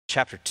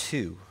chapter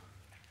 2,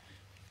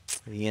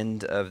 the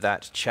end of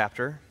that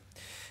chapter.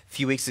 A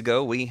few weeks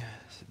ago, we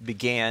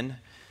began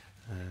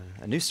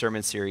a new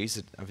sermon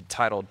series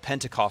titled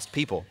Pentecost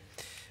People.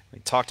 We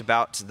talked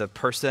about the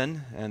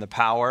person and the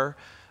power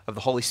of the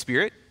Holy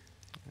Spirit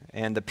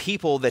and the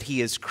people that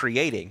He is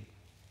creating.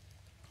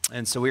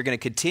 And so we're going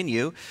to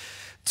continue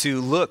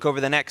to look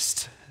over the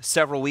next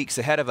several weeks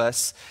ahead of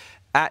us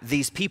at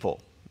these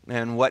people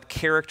and what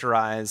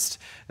characterized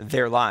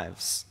their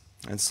lives.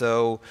 And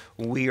so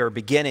we are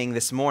beginning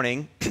this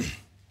morning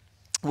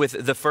with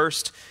the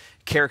first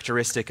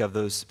characteristic of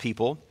those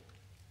people,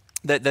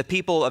 that the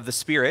people of the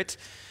Spirit,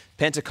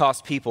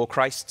 Pentecost people,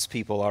 Christ's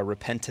people, are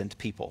repentant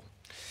people.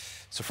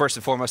 So first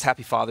and foremost,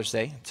 happy Father's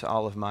Day to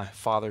all of my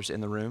fathers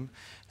in the room.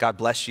 God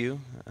bless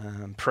you.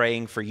 I'm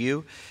praying for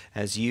you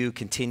as you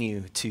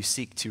continue to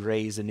seek to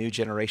raise a new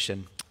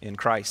generation in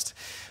Christ.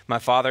 My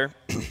father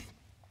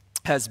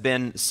has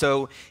been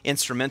so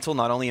instrumental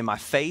not only in my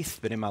faith,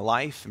 but in my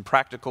life in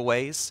practical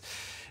ways.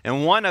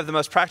 And one of the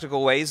most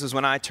practical ways was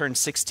when I turned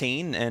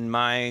 16 and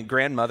my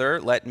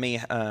grandmother let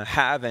me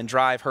have and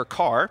drive her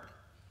car.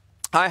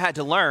 I had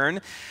to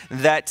learn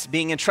that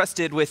being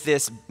entrusted with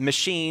this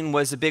machine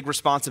was a big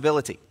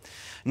responsibility,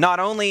 not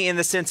only in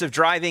the sense of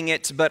driving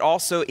it, but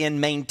also in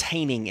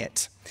maintaining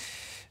it.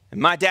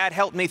 My dad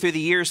helped me through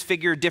the years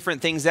figure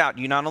different things out.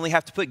 You not only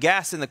have to put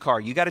gas in the car,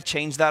 you got to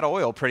change that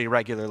oil pretty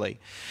regularly.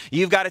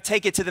 You've got to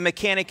take it to the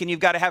mechanic and you've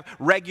got to have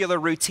regular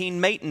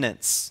routine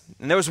maintenance.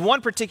 And there was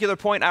one particular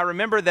point I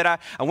remember that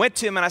I went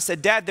to him and I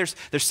said, Dad,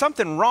 there's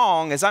something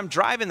wrong as I'm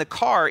driving the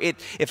car.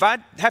 If I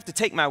have to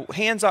take my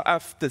hands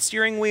off the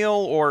steering wheel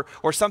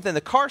or something,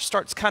 the car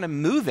starts kind of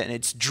moving.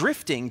 It's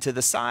drifting to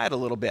the side a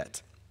little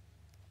bit.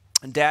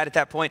 And Dad at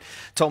that point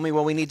told me,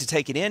 well, we need to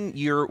take it in.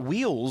 Your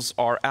wheels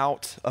are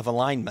out of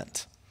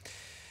alignment.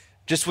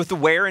 Just with the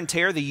wear and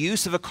tear, the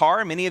use of a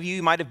car, many of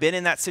you might have been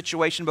in that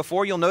situation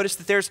before, you'll notice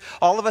that there's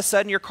all of a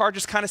sudden your car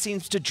just kind of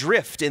seems to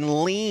drift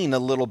and lean a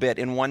little bit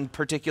in one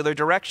particular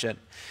direction.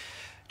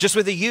 Just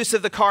with the use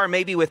of the car,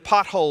 maybe with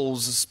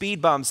potholes,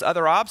 speed bumps,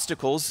 other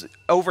obstacles,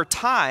 over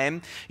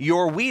time,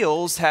 your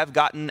wheels have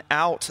gotten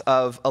out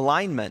of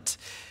alignment.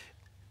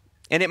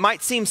 And it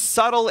might seem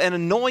subtle and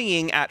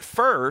annoying at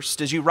first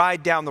as you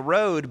ride down the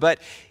road, but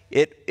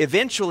it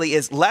eventually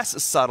is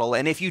less subtle.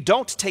 And if you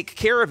don't take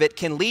care of it,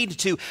 can lead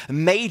to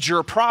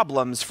major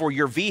problems for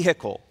your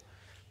vehicle.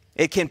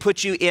 It can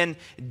put you in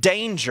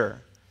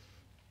danger.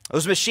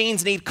 Those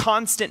machines need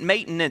constant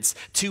maintenance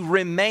to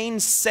remain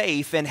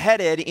safe and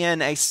headed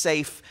in a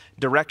safe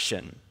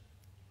direction.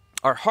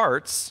 Our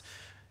hearts,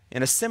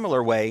 in a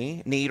similar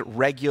way, need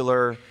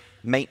regular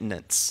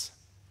maintenance,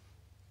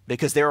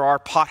 because there are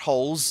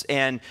potholes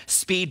and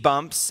speed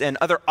bumps and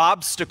other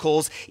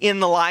obstacles in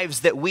the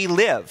lives that we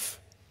live.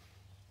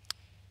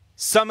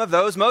 Some of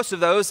those, most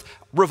of those,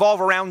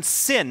 revolve around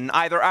sin,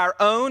 either our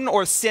own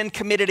or sin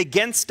committed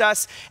against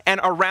us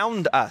and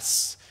around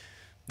us.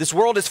 This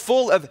world is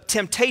full of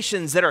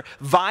temptations that are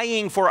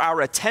vying for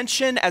our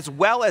attention as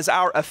well as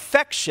our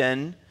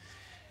affection.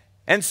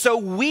 And so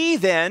we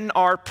then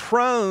are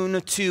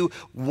prone to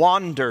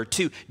wander,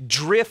 to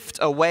drift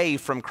away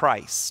from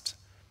Christ.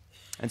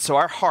 And so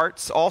our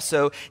hearts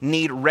also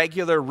need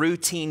regular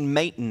routine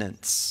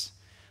maintenance,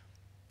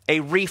 a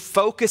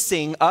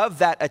refocusing of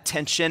that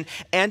attention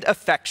and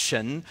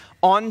affection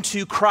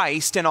onto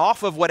Christ and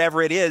off of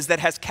whatever it is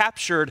that has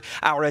captured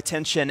our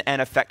attention and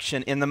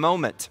affection in the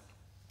moment.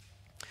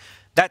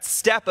 That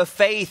step of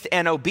faith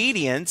and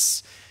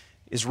obedience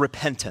is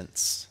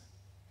repentance,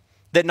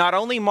 that not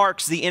only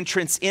marks the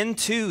entrance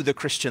into the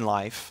Christian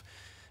life,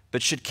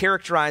 but should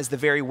characterize the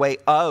very way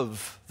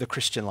of the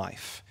Christian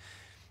life.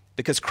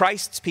 Because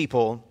Christ's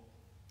people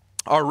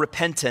are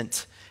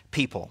repentant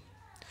people.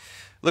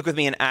 Look with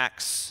me in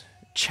Acts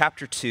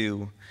chapter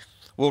 2.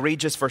 We'll read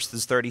just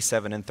verses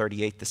 37 and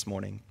 38 this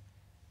morning.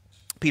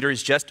 Peter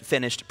has just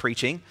finished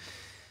preaching.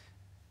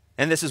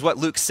 And this is what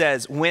Luke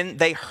says. When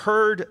they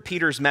heard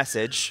Peter's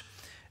message,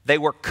 they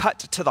were cut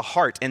to the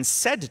heart and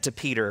said to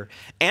Peter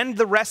and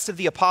the rest of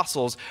the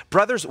apostles,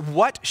 "Brothers,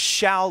 what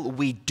shall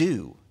we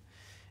do?"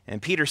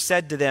 And Peter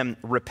said to them,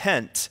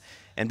 "Repent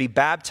and be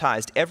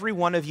baptized, every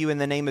one of you, in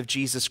the name of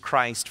Jesus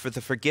Christ for the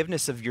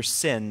forgiveness of your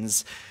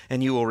sins,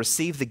 and you will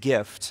receive the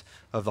gift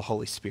of the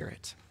Holy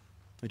Spirit."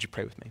 Would you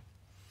pray with me?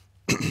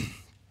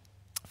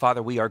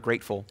 Father, we are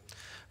grateful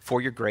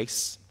for your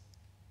grace.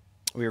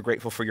 We are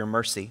grateful for your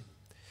mercy.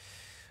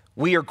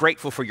 We are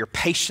grateful for your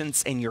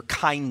patience and your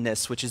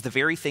kindness, which is the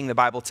very thing the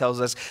Bible tells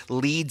us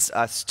leads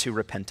us to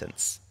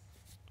repentance.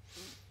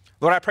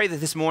 Lord, I pray that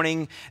this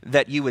morning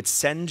that you would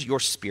send your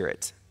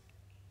Spirit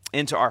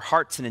into our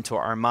hearts and into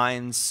our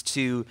minds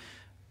to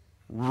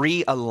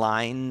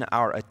realign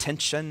our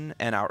attention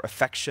and our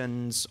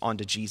affections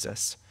onto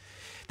Jesus.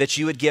 That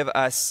you would give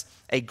us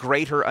a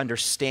greater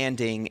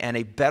understanding and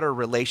a better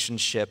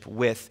relationship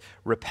with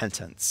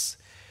repentance,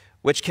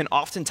 which can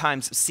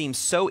oftentimes seem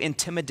so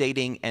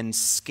intimidating and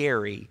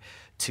scary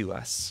to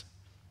us.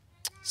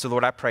 So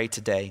Lord, I pray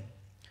today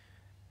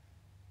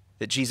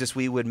that Jesus,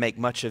 we would make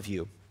much of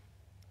you,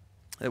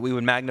 that we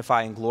would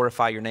magnify and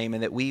glorify your name,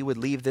 and that we would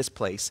leave this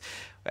place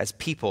as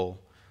people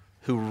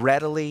who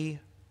readily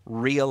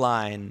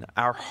realign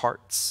our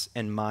hearts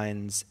and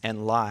minds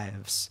and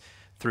lives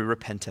through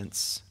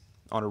repentance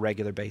on a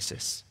regular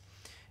basis.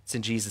 It's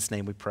in Jesus'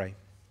 name we pray.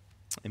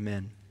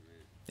 Amen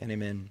and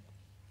amen.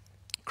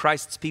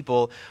 Christ's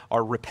people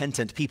are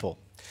repentant people.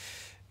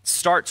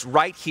 Starts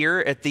right here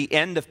at the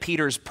end of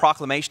Peter's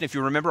proclamation. If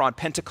you remember, on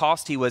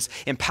Pentecost, he was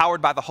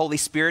empowered by the Holy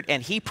Spirit,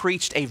 and he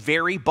preached a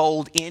very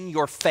bold,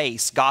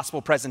 in-your-face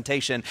gospel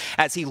presentation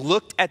as he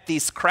looked at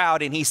this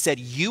crowd and he said,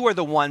 "You are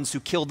the ones who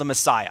killed the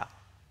Messiah.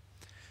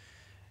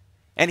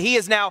 And he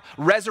is now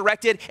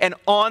resurrected and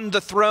on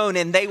the throne,"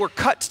 and they were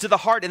cut to the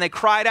heart and they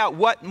cried out,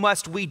 "What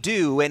must we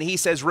do?" And he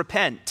says,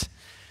 "Repent."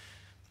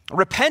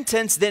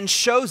 Repentance then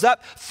shows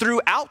up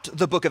throughout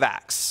the book of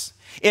Acts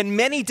in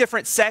many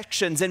different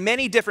sections and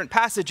many different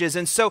passages.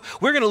 And so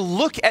we're going to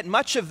look at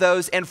much of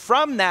those, and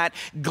from that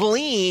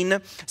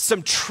glean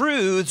some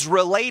truths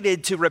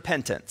related to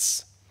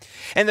repentance.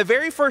 And the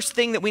very first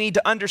thing that we need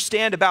to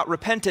understand about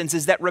repentance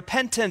is that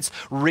repentance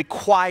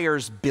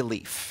requires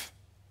belief.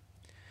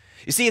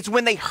 You see, it's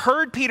when they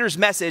heard Peter's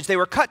message, they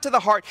were cut to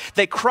the heart,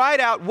 they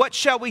cried out, "What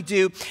shall we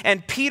do?"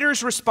 And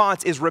Peter's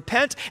response is,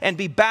 "Repent and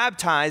be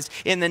baptized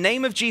in the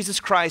name of Jesus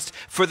Christ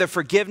for the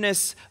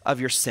forgiveness of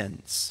your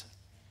sins."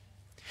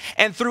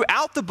 And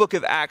throughout the book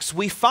of Acts,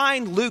 we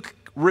find Luke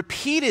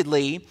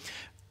repeatedly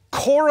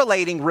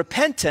correlating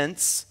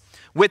repentance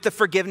with the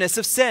forgiveness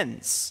of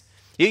sins.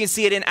 You can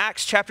see it in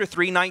Acts chapter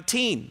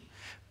 3:19.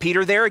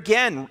 Peter there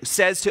again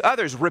says to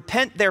others,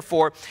 "Repent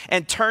therefore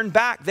and turn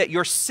back that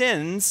your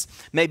sins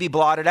may be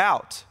blotted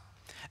out."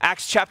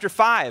 Acts chapter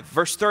 5,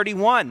 verse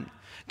 31.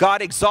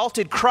 God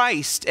exalted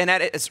Christ and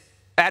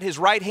at his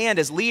right hand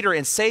as leader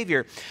and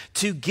savior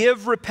to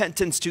give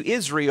repentance to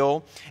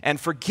Israel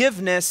and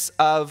forgiveness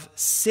of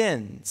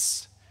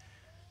sins.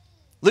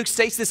 Luke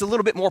states this a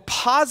little bit more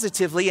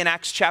positively in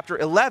Acts chapter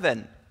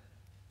 11.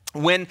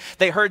 When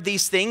they heard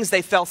these things,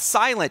 they fell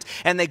silent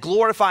and they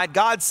glorified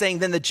God, saying,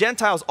 "Then to the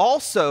Gentiles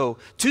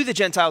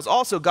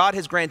also, God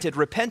has granted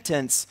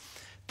repentance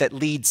that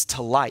leads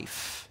to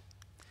life."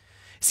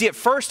 See, at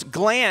first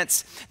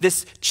glance,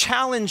 this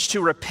challenge to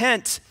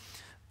repent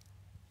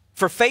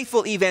for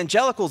faithful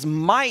evangelicals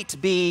might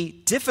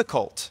be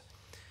difficult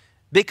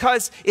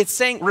because it's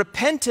saying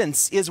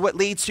repentance is what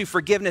leads to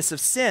forgiveness of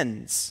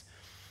sins.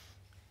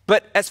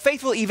 But as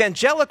faithful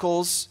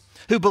evangelicals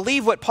who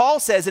believe what Paul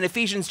says in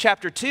Ephesians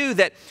chapter 2,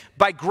 that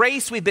by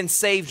grace we've been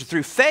saved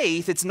through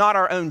faith, it's not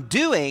our own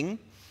doing,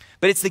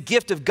 but it's the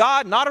gift of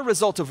God, not a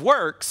result of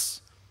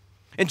works.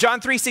 In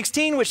John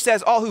 3:16, which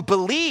says all who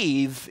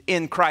believe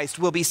in Christ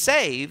will be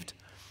saved.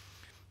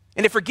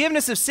 And if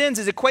forgiveness of sins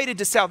is equated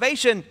to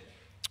salvation,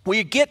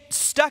 we get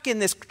stuck in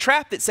this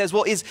trap that says,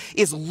 well,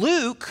 is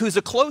Luke, who's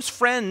a close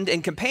friend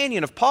and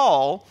companion of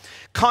Paul,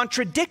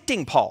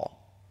 contradicting Paul?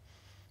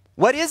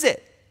 What is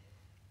it?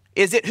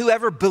 Is it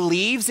whoever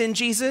believes in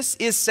Jesus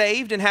is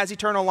saved and has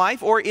eternal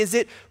life, or is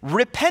it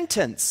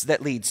repentance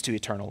that leads to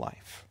eternal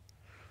life?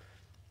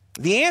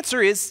 The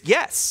answer is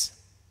yes.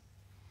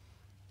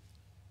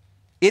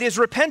 It is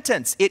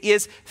repentance. It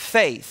is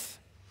faith.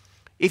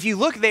 If you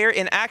look there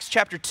in Acts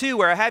chapter 2,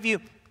 where I have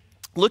you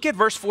look at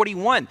verse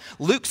 41,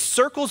 Luke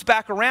circles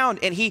back around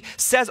and he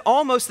says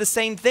almost the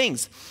same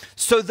things.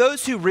 "So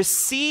those who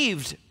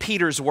received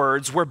Peter's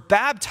words were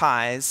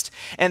baptized,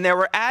 and there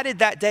were added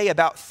that day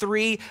about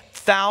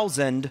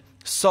 3,000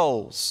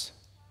 souls."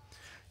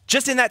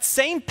 Just in that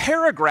same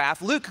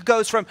paragraph, Luke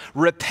goes from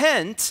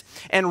repent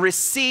and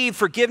receive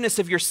forgiveness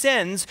of your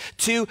sins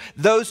to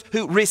those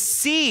who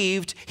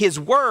received his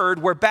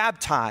word were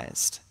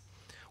baptized.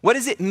 What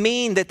does it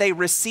mean that they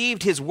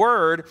received his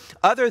word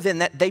other than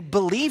that they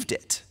believed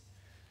it?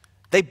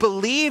 They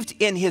believed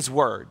in his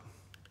word.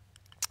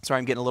 Sorry,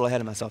 I'm getting a little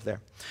ahead of myself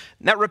there.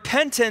 Now,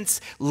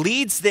 repentance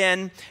leads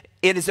then,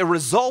 it is a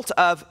result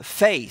of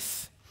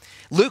faith.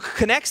 Luke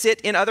connects it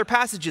in other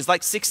passages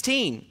like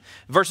 16,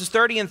 verses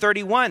 30 and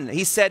 31.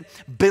 He said,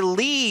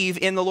 "Believe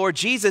in the Lord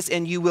Jesus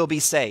and you will be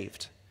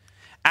saved."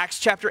 Acts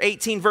chapter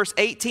 18, verse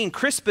 18,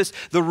 Crispus,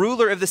 the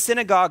ruler of the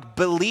synagogue,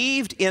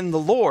 believed in the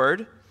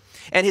Lord,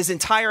 and his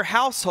entire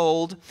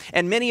household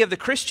and many of the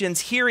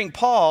Christians hearing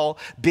Paul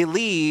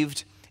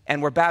believed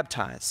and were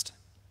baptized.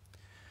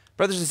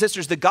 Brothers and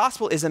sisters, the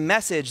gospel is a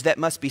message that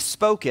must be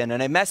spoken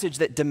and a message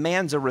that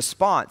demands a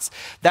response.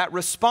 That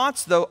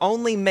response, though,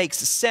 only makes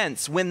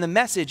sense when the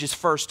message is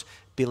first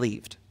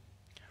believed.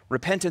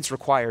 Repentance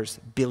requires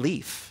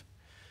belief.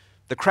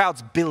 The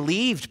crowds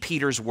believed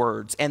Peter's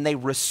words and they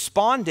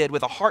responded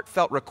with a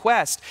heartfelt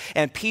request,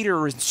 and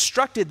Peter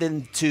instructed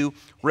them to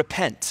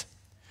repent.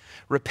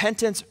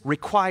 Repentance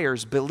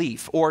requires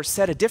belief, or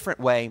said a different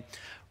way,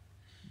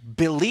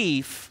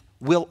 belief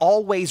will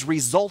always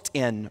result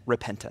in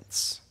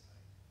repentance.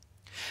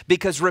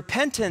 Because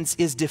repentance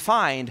is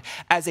defined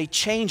as a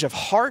change of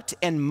heart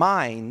and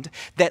mind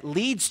that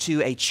leads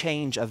to a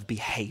change of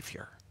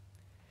behavior.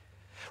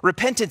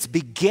 Repentance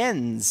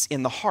begins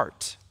in the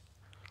heart,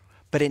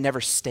 but it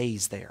never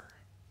stays there.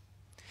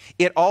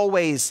 It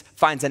always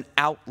finds an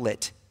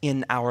outlet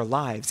in our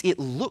lives. It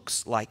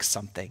looks like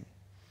something.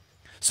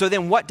 So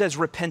then what does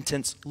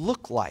repentance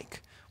look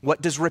like?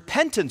 What does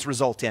repentance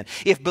result in?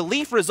 If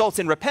belief results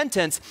in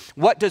repentance,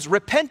 what does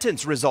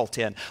repentance result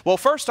in? Well,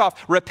 first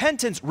off,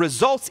 repentance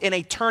results in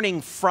a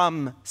turning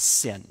from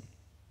sin.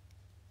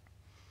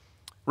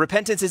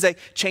 Repentance is a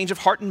change of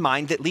heart and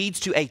mind that leads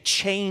to a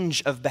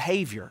change of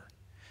behavior.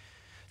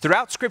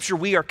 Throughout Scripture,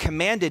 we are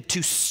commanded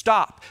to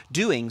stop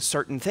doing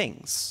certain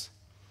things.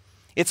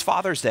 It's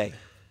Father's Day.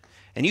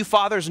 And you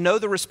fathers know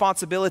the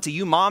responsibility.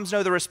 You moms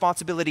know the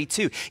responsibility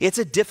too. It's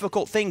a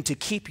difficult thing to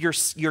keep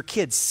your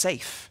kids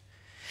safe.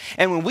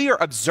 And when we are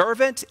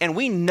observant and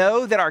we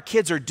know that our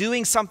kids are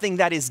doing something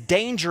that is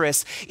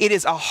dangerous, it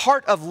is a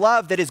heart of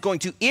love that is going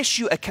to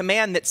issue a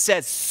command that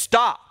says,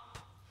 stop.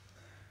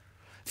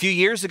 A few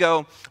years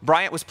ago,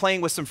 Bryant was playing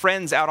with some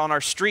friends out on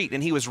our street,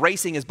 and he was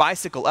racing his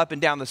bicycle up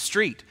and down the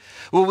street.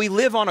 Well, we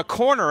live on a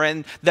corner,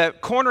 and the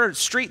corner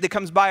street that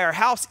comes by our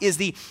house is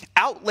the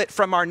outlet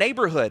from our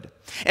neighborhood.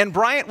 And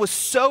Bryant was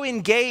so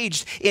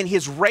engaged in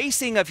his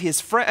racing of his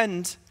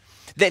friend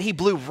that he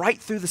blew right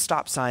through the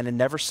stop sign and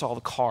never saw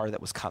the car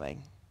that was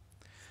coming.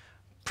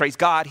 Praise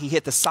God, he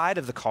hit the side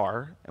of the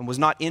car and was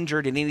not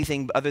injured in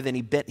anything other than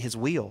he bent his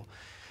wheel.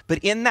 But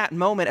in that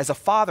moment, as a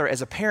father,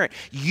 as a parent,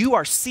 you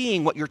are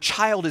seeing what your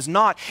child is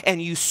not,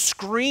 and you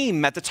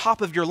scream at the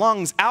top of your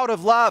lungs out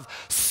of love,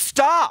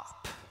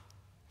 stop.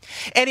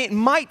 And it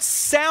might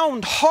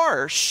sound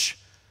harsh,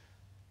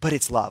 but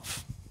it's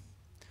love.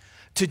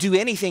 To do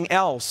anything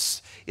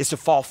else is to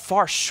fall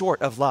far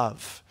short of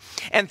love.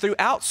 And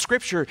throughout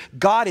Scripture,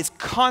 God is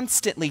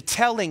constantly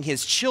telling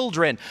his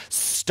children,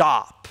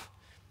 stop.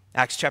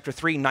 Acts chapter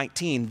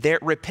 3:19,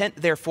 repent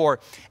therefore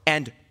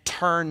and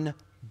turn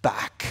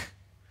back,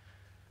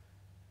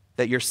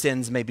 that your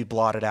sins may be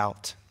blotted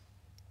out.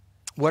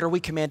 What are we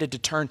commanded to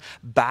turn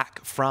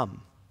back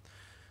from?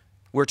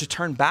 We're to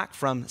turn back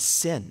from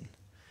sin.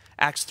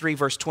 Acts 3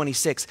 verse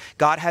 26,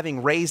 God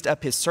having raised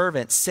up his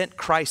servant sent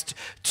Christ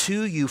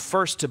to you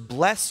first to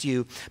bless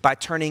you by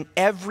turning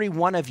every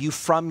one of you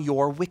from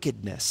your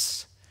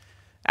wickedness.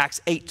 Acts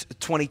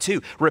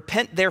 8:22,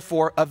 repent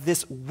therefore of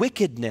this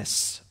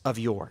wickedness of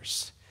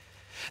yours.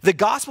 The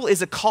gospel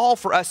is a call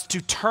for us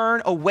to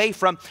turn away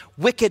from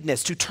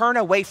wickedness, to turn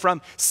away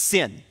from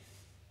sin.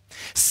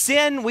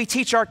 Sin, we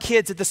teach our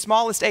kids at the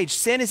smallest age,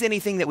 sin is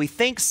anything that we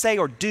think, say,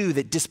 or do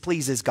that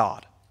displeases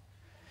God.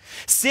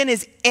 Sin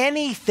is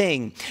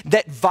anything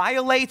that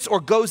violates or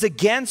goes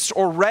against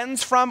or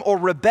runs from or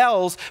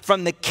rebels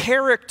from the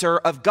character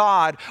of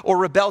God or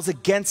rebels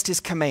against his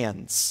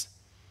commands.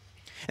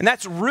 And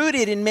that's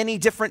rooted in many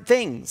different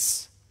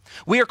things.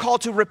 We are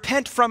called to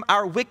repent from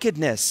our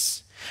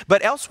wickedness.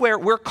 But elsewhere,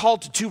 we're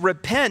called to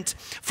repent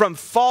from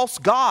false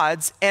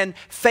gods and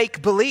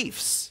fake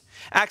beliefs.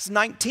 Acts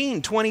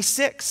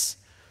 19:26.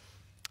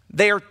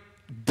 They are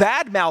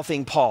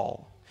bad-mouthing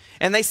Paul.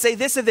 And they say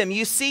this of them,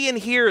 you see and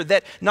hear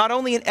that not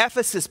only in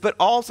Ephesus, but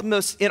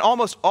in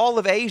almost all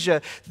of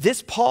Asia,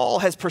 this Paul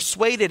has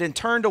persuaded and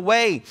turned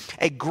away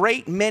a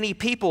great many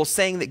people,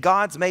 saying that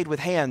gods made with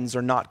hands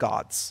are not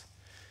gods.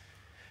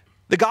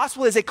 The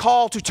gospel is a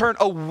call to turn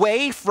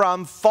away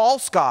from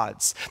false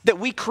gods that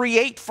we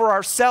create for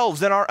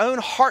ourselves in our own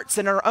hearts,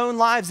 in our own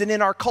lives, and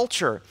in our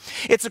culture.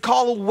 It's a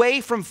call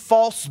away from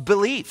false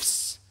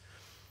beliefs.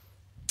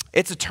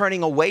 It's a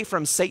turning away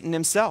from Satan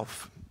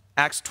himself.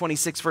 Acts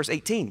 26 verse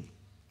 18.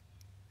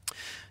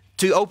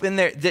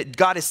 That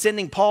God is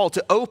sending Paul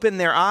to open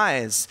their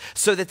eyes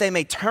so that they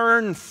may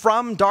turn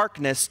from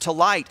darkness to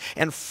light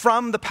and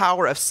from the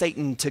power of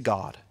Satan to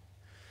God.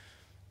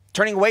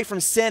 Turning away from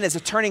sin is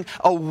a turning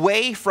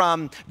away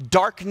from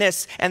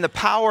darkness and the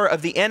power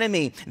of the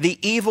enemy, the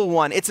evil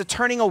one. It's a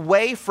turning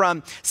away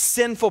from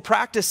sinful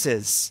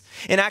practices.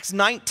 In Acts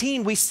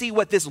 19, we see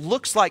what this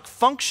looks like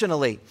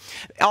functionally.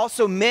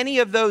 Also, many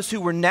of those who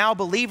were now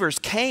believers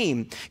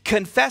came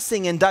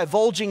confessing and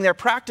divulging their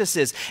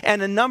practices.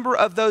 And a number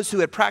of those who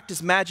had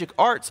practiced magic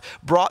arts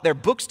brought their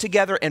books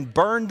together and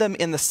burned them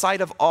in the sight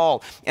of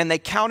all. And they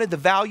counted the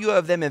value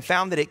of them and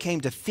found that it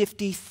came to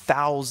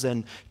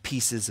 50,000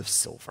 pieces of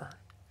silver.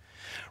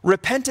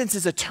 Repentance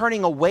is a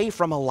turning away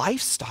from a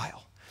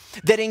lifestyle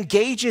that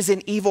engages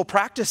in evil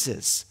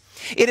practices.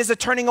 It is a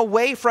turning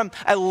away from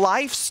a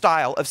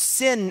lifestyle of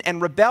sin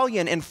and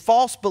rebellion and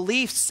false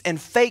beliefs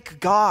and fake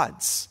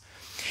gods.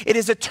 It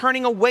is a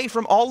turning away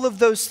from all of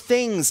those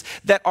things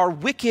that are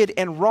wicked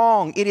and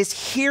wrong. It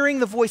is hearing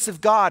the voice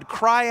of God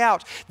cry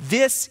out,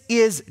 this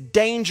is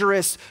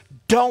dangerous,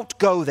 don't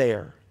go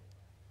there.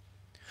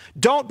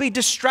 Don't be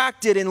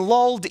distracted and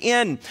lulled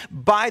in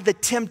by the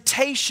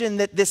temptation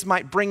that this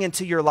might bring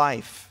into your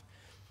life.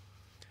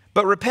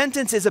 But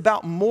repentance is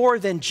about more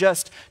than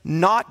just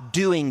not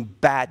doing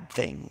bad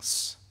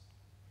things.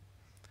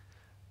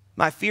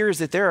 My fear is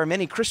that there are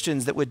many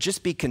Christians that would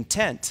just be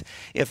content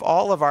if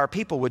all of our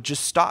people would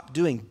just stop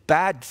doing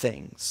bad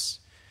things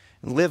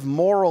and live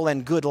moral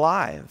and good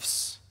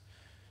lives.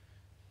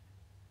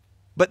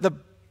 But the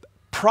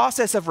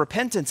process of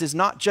repentance is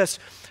not just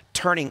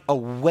turning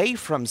away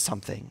from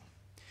something.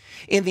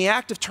 In the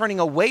act of turning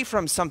away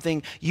from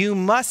something, you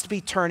must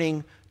be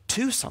turning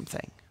to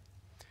something.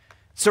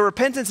 So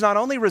repentance not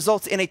only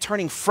results in a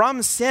turning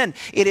from sin,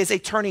 it is a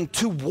turning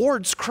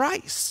towards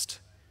Christ.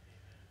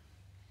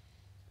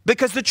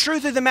 Because the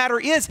truth of the matter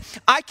is,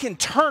 I can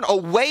turn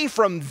away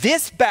from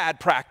this bad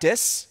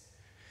practice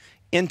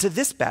into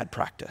this bad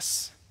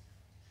practice.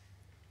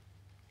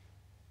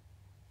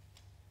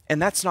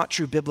 And that's not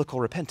true biblical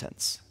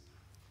repentance.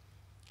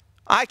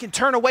 I can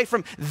turn away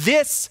from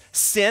this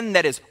sin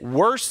that is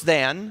worse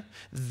than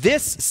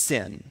this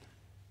sin.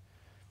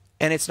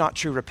 And it's not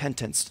true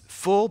repentance.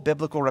 Full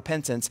biblical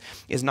repentance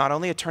is not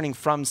only a turning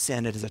from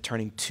sin, it is a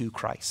turning to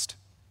Christ.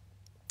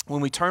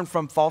 When we turn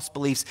from false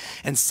beliefs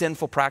and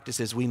sinful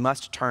practices, we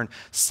must turn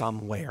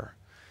somewhere.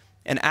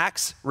 And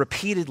Acts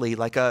repeatedly,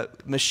 like a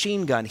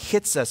machine gun,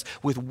 hits us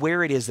with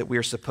where it is that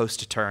we're supposed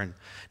to turn.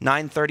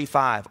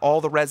 9:35,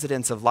 all the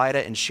residents of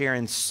Lydda and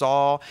Sharon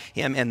saw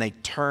him and they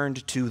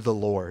turned to the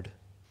Lord.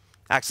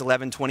 Acts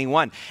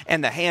 11:21,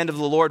 and the hand of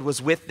the Lord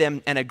was with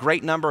them, and a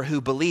great number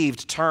who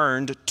believed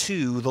turned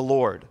to the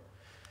Lord.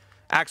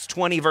 Acts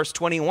 20, verse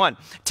 21,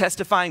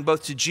 testifying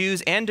both to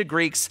Jews and to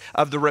Greeks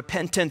of the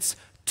repentance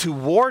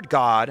toward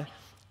God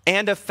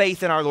and of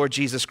faith in our Lord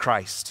Jesus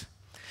Christ.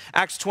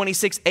 Acts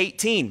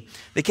 26:18,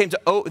 they came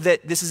to,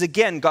 that this is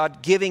again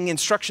God giving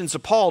instructions to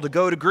Paul to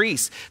go to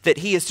Greece, that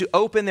he is to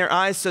open their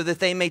eyes so that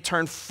they may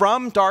turn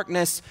from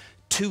darkness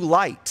to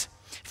light,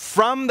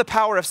 from the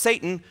power of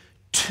Satan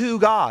to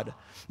God,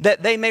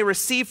 that they may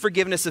receive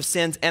forgiveness of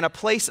sins and a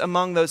place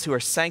among those who are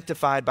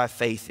sanctified by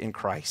faith in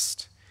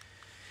Christ.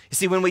 You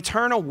see, when we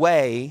turn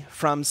away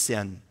from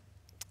sin,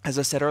 as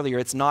I said earlier,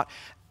 it's not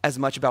as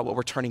much about what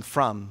we're turning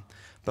from,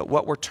 but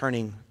what we're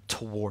turning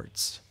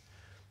towards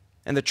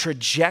and the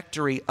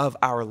trajectory of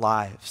our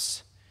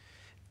lives.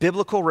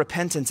 Biblical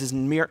repentance is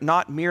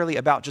not merely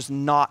about just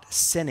not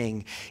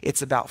sinning.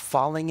 It's about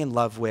falling in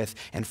love with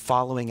and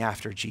following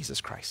after Jesus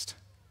Christ.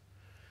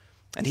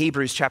 In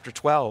Hebrews chapter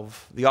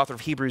 12, the author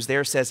of Hebrews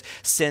there says,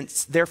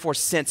 since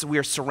we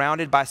are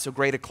surrounded by so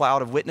great a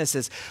cloud of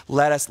witnesses,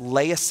 let us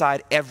lay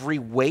aside every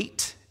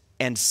weight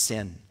and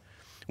sin,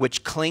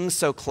 which clings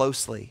so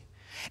closely,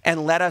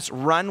 and let us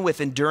run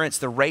with endurance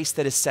the race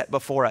that is set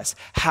before us.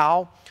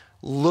 How?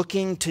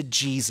 Looking to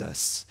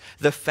Jesus,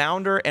 the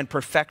founder and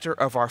perfecter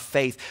of our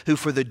faith, who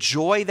for the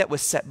joy that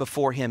was set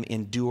before him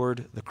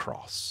endured the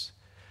cross.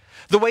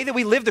 The way that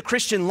we live the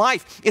Christian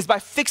life is by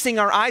fixing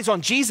our eyes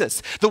on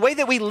Jesus. The way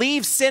that we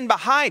leave sin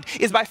behind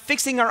is by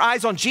fixing our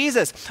eyes on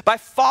Jesus, by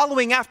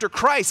following after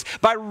Christ,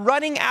 by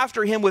running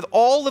after him with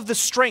all of the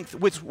strength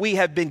which we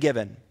have been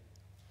given.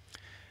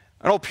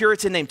 An old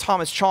Puritan named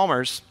Thomas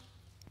Chalmers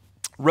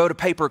wrote a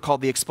paper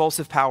called The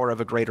Expulsive Power of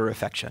a Greater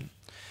Affection.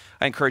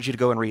 I encourage you to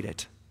go and read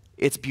it.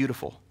 It's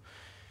beautiful.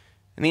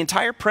 And the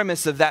entire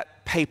premise of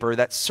that paper,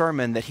 that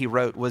sermon that he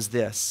wrote, was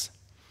this.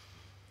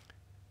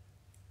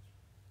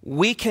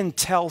 We can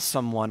tell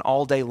someone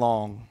all day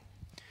long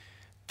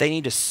they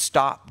need to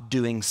stop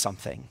doing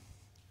something.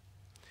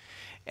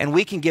 And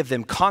we can give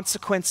them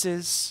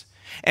consequences,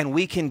 and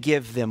we can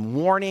give them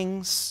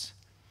warnings,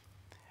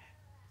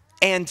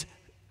 and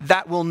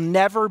that will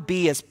never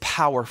be as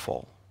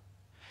powerful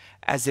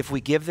as if we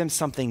give them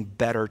something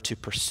better to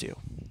pursue.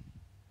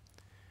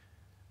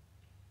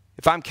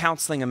 If I'm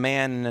counseling a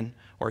man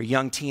or a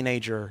young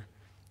teenager,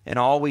 and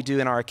all we do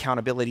in our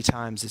accountability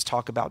times is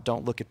talk about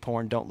don't look at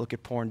porn, don't look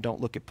at porn,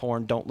 don't look at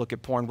porn, don't look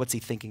at porn, what's he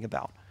thinking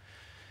about?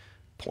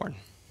 Porn.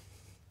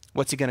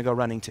 What's he going to go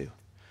running to?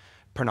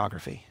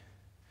 Pornography.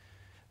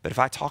 But if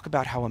I talk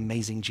about how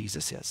amazing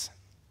Jesus is,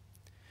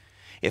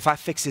 if I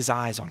fix his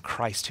eyes on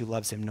Christ who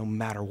loves him no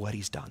matter what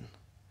he's done,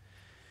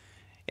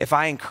 if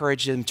I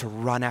encourage him to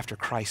run after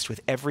Christ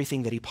with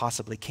everything that he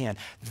possibly can,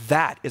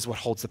 that is what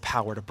holds the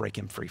power to break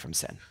him free from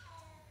sin.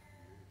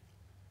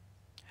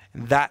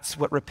 And that's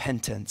what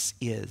repentance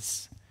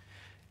is.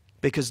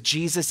 Because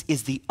Jesus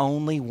is the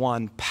only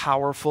one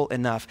powerful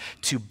enough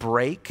to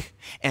break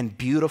and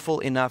beautiful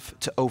enough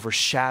to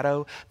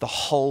overshadow the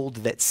hold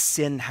that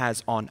sin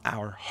has on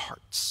our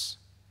hearts.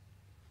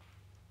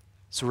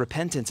 So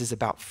repentance is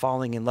about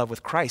falling in love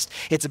with Christ.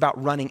 It's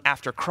about running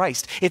after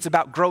Christ. It's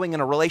about growing in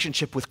a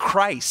relationship with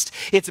Christ.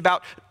 It's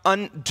about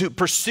to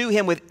pursue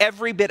him with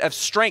every bit of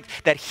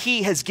strength that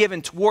he has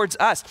given towards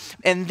us.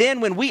 And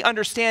then when we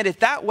understand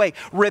it that way,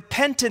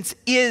 repentance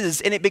is,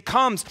 and it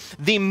becomes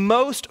the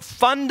most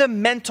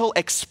fundamental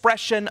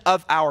expression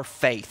of our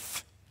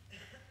faith.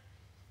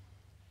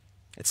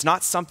 It's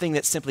not something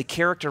that simply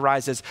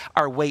characterizes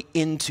our way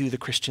into the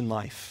Christian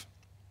life.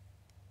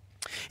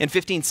 In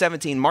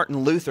 1517, Martin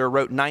Luther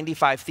wrote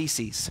 95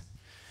 theses,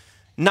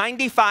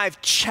 95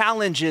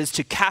 challenges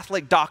to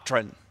Catholic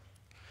doctrine,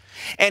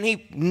 and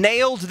he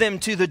nailed them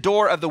to the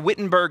door of the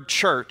Wittenberg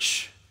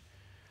church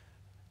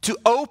to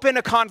open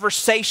a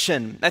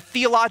conversation, a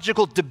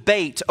theological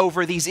debate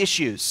over these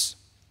issues.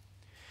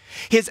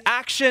 His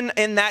action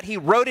in that he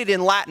wrote it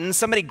in Latin,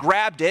 somebody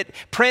grabbed it,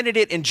 printed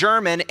it in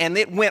German, and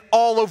it went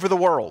all over the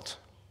world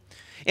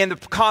in the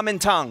common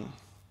tongue,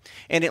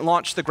 and it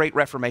launched the Great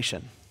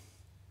Reformation.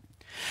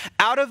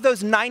 Out of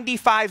those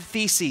 95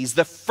 theses,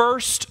 the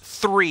first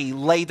 3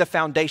 lay the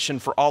foundation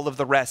for all of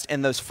the rest,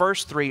 and those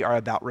first 3 are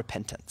about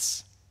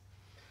repentance.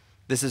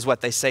 This is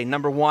what they say.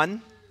 Number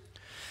 1,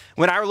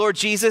 when our Lord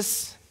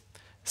Jesus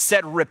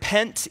said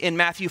repent in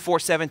Matthew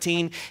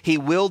 4:17, he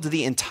willed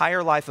the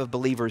entire life of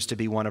believers to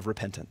be one of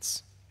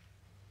repentance.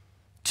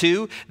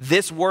 2,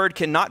 this word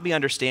cannot be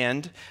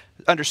understood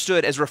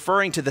as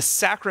referring to the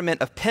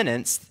sacrament of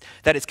penance,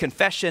 that is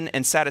confession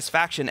and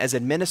satisfaction as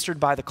administered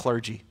by the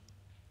clergy.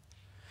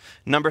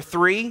 Number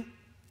 3,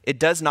 it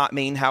does not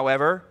mean,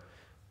 however,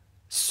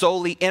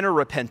 solely inner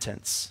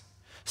repentance.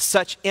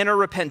 Such inner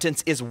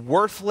repentance is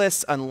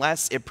worthless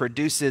unless it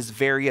produces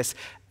various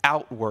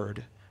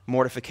outward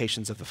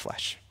mortifications of the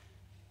flesh.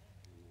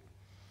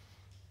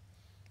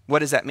 What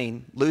does that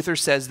mean? Luther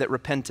says that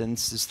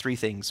repentance is 3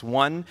 things.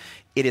 1,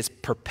 it is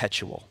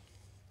perpetual.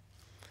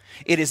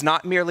 It is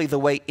not merely the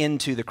way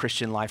into the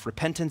Christian life.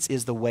 Repentance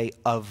is the way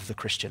of the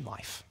Christian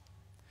life.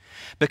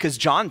 Because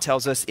John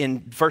tells us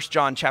in 1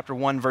 John chapter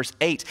 1, verse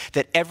 8,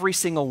 that every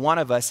single one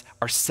of us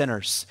are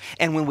sinners.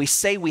 And when we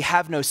say we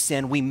have no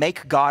sin, we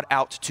make God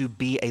out to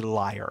be a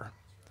liar.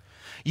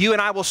 You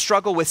and I will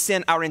struggle with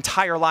sin our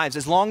entire lives.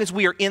 As long as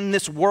we are in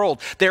this world,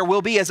 there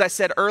will be, as I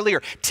said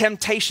earlier,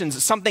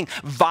 temptations, something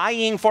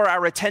vying for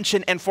our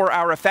attention and for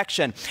our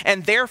affection.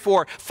 And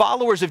therefore,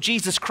 followers of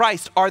Jesus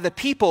Christ are the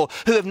people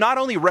who have not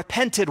only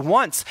repented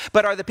once,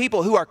 but are the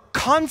people who are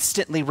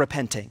constantly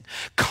repenting,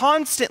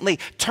 constantly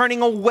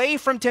turning away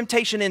from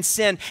temptation and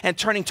sin and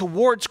turning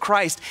towards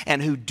Christ,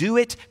 and who do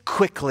it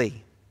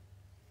quickly.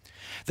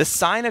 The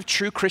sign of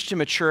true Christian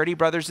maturity,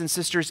 brothers and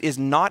sisters, is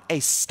not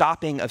a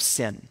stopping of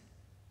sin.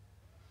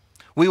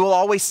 We will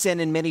always sin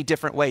in many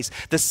different ways.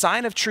 The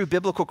sign of true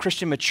biblical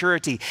Christian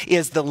maturity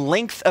is the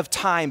length of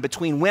time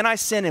between when I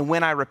sin and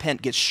when I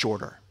repent gets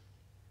shorter.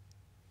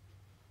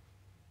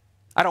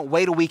 I don't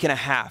wait a week and a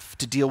half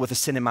to deal with a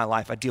sin in my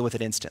life. I deal with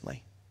it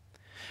instantly.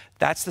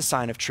 That's the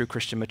sign of true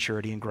Christian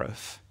maturity and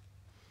growth.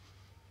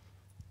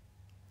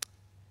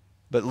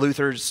 But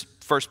Luther's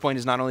first point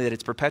is not only that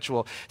it's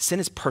perpetual, sin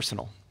is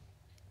personal.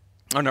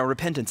 Oh no,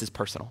 repentance is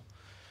personal.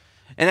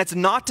 And that's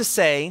not to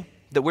say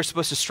that we're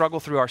supposed to struggle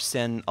through our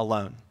sin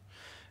alone.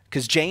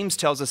 Because James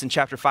tells us in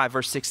chapter 5,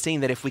 verse 16,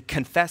 that if we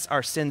confess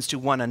our sins to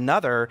one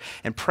another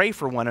and pray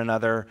for one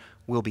another,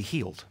 we'll be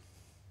healed.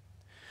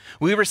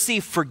 We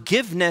receive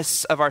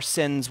forgiveness of our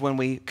sins when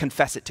we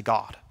confess it to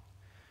God.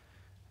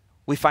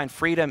 We find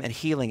freedom and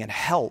healing and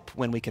help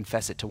when we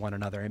confess it to one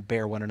another and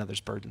bear one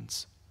another's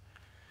burdens.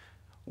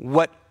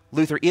 What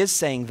Luther is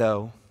saying,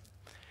 though,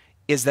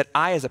 is that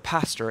I, as a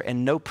pastor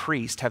and no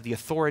priest, have the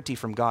authority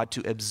from God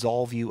to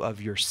absolve you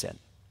of your sin.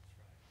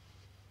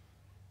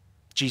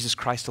 Jesus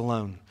Christ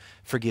alone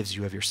forgives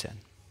you of your sin.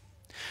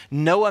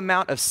 No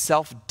amount of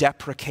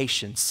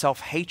self-deprecation,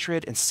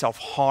 self-hatred, and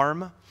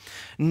self-harm,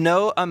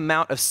 no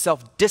amount of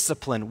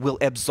self-discipline will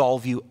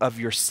absolve you of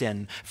your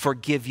sin,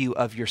 forgive you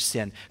of your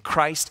sin.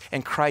 Christ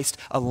and Christ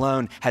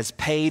alone has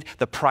paid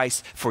the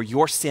price for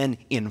your sin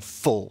in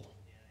full.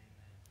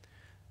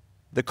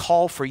 The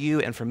call for you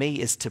and for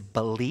me is to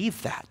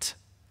believe that.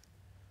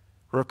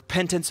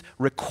 Repentance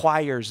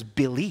requires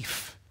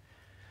belief.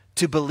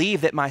 To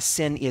believe that my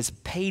sin is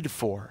paid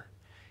for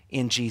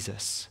in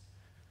Jesus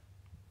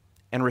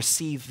and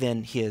receive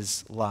then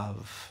his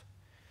love.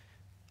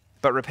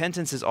 But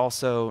repentance is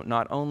also,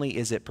 not only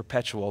is it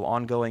perpetual,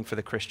 ongoing for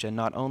the Christian,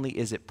 not only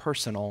is it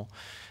personal,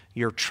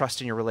 your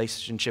trust in your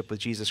relationship with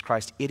Jesus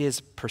Christ, it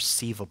is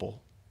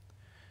perceivable.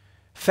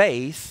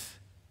 Faith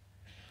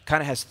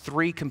kind of has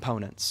 3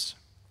 components,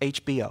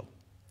 HBO: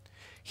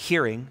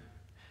 hearing,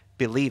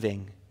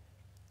 believing,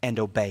 and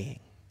obeying.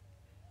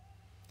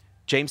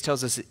 James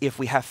tells us if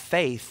we have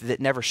faith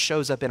that never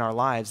shows up in our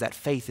lives, that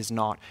faith is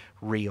not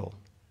real.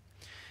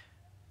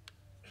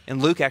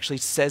 And Luke actually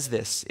says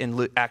this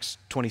in Acts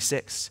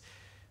 26.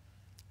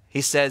 He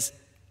says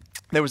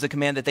there was a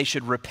command that they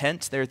should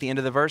repent there at the end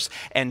of the verse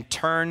and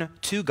turn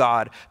to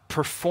God,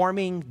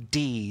 performing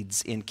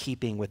deeds in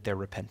keeping with their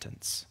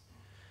repentance.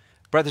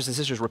 Brothers and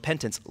sisters,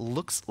 repentance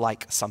looks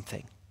like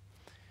something.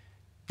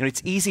 You know,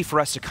 it's easy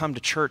for us to come to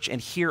church and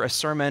hear a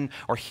sermon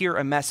or hear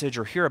a message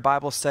or hear a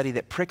Bible study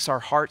that pricks our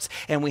hearts,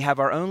 and we have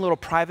our own little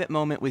private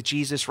moment with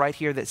Jesus right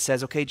here that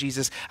says, okay,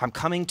 Jesus, I'm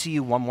coming to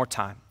you one more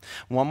time,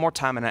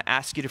 and I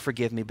ask you to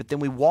forgive me. But then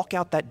we walk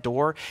out that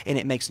door and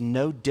it makes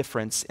no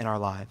difference in our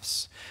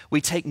lives.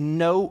 We take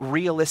no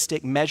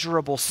realistic,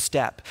 measurable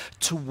step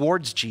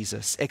towards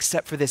Jesus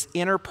except for this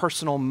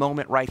interpersonal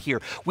moment right here,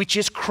 which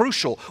is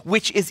crucial,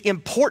 which is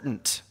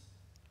important.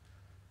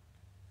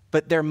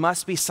 But there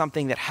must be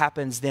something that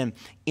happens then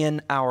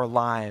in our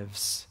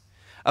lives.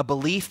 A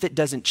belief that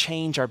doesn't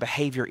change our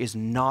behavior is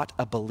not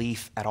a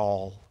belief at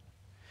all.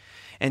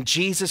 And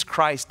Jesus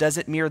Christ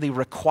doesn't merely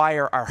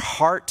require our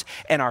heart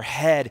and our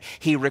head.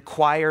 He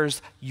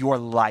requires your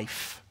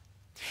life.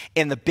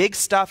 In the big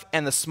stuff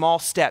and the small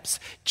steps,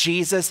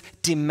 Jesus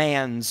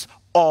demands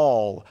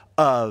all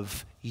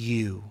of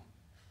you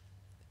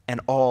and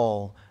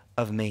all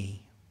of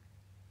me.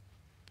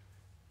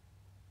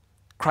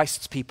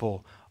 Christ's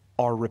people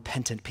are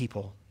repentant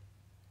people.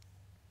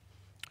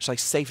 Just like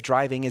safe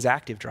driving is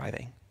active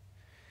driving.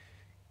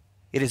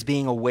 It is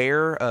being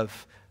aware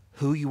of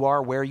who you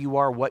are, where you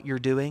are, what you're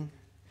doing.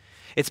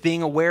 It's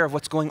being aware of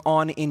what's going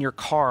on in your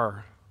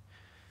car.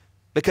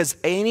 Because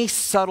any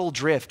subtle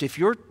drift, if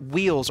your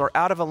wheels are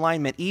out of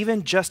alignment,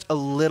 even just a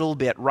little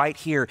bit right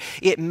here,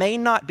 it may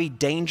not be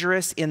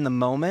dangerous in the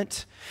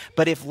moment,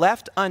 but if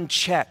left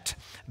unchecked,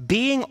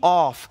 being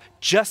off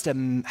just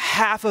a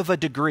half of a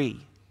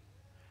degree,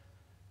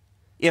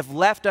 if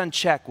left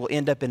unchecked, will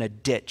end up in a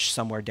ditch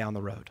somewhere down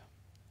the road.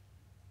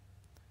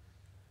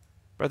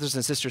 Brothers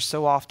and sisters,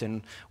 so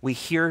often we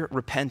hear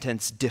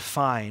repentance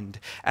defined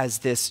as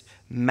this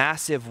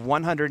massive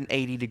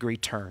 180-degree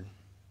turn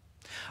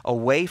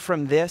away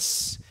from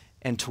this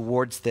and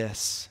towards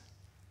this.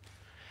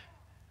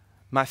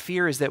 My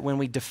fear is that when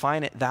we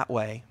define it that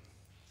way,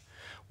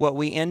 what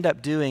we end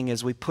up doing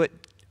is we put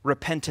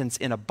repentance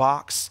in a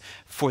box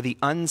for the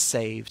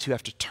unsaved who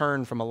have to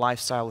turn from a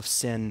lifestyle of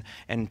sin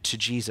and to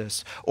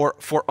Jesus, or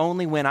for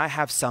only when I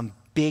have some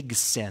big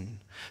sin,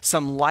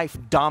 some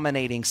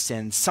life-dominating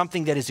sin,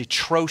 something that is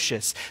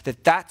atrocious,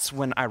 that's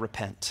when I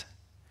repent.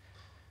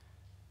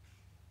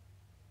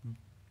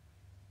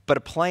 But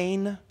a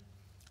plane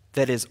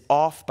that is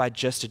off by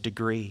just a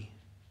degree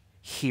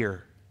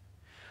here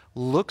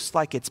looks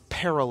like it's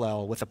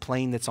parallel with a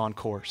plane that's on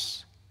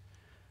course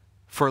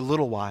for a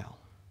little while.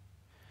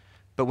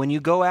 But when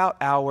you go out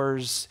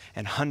hours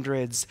and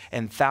hundreds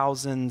and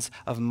thousands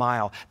of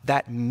miles,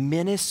 that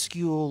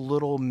minuscule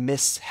little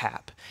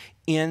mishap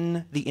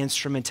in the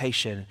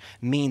instrumentation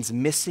means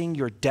missing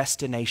your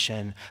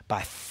destination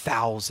by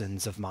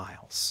thousands of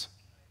miles.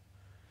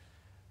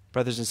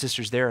 Brothers and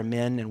sisters, there are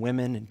men and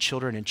women and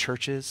children in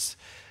churches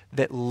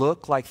that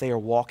look like they are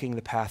walking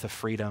the path of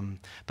freedom,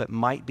 but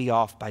might be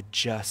off by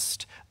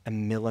just a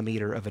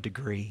millimeter of a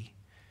degree.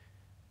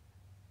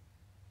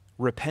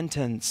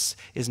 Repentance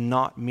is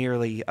not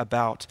merely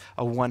about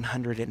a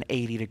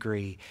 180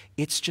 degree.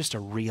 It's just a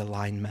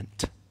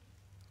realignment.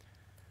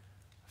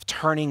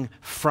 Turning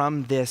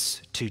from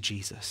this to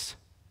Jesus.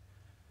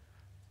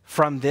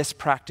 From this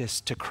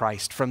practice to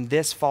Christ. From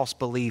this false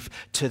belief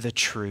to the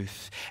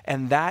truth.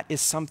 And that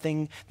is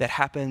something that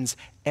happens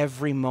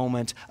every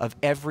moment of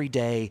every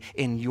day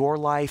in your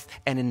life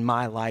and in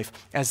my life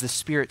as the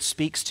Spirit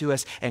speaks to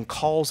us and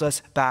calls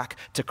us back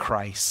to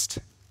Christ.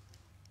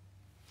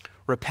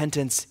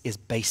 Repentance is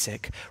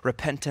basic.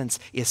 Repentance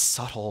is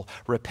subtle.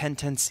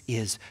 Repentance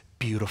is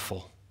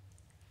beautiful.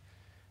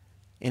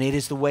 And it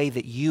is the way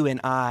that you and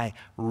I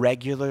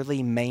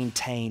regularly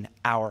maintain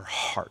our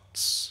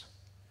hearts.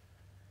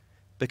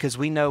 Because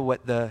we know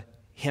what the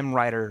hymn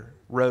writer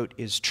wrote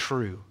is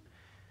true.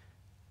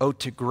 Oh,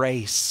 to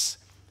grace,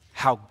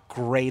 how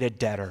great a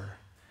debtor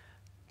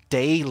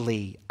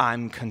daily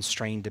I'm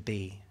constrained to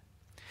be.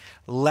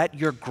 Let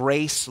your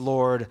grace,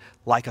 Lord,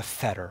 like a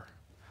fetter,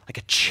 like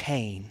a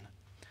chain,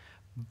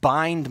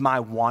 bind my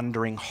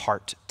wandering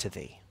heart to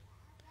thee.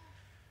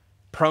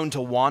 Prone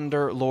to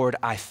wander, Lord,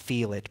 I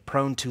feel it.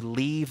 Prone to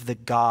leave the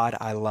God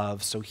I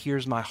love. So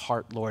here's my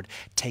heart, Lord,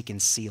 take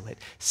and seal it.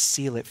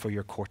 Seal it for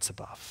your courts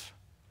above.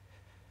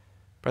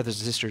 Brothers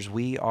and sisters,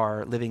 we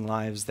are living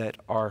lives that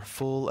are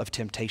full of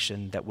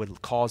temptation that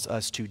would cause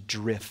us to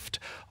drift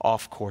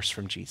off course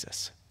from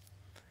Jesus.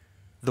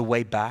 The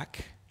way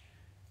back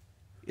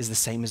is the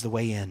same as the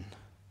way in.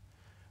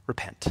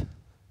 Repent.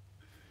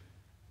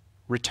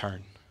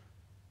 Return.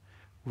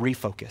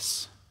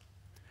 Refocus.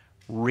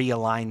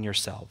 Realign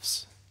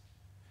yourselves.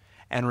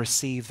 And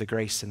receive the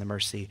grace and the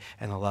mercy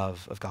and the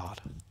love of God.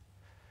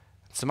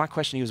 So my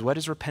question to you is, what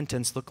does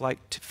repentance look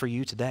like for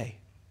you today?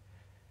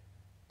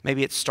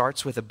 Maybe it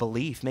starts with a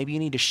belief. Maybe you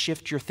need to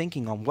shift your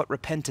thinking on what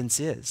repentance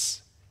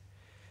is.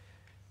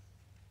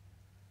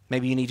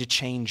 Maybe you need to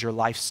change your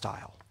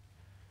lifestyle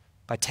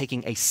by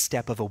taking a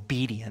step of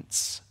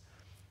obedience,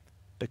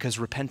 because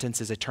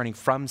repentance is a turning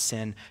from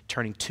sin,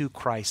 turning to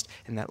Christ,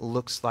 and that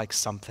looks like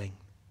something.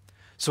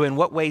 So in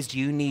what ways do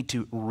you need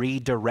to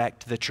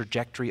redirect the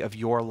trajectory of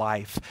your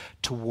life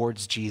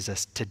towards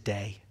Jesus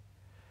today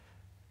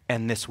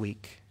and this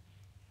week?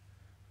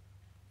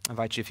 I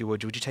invite you, if you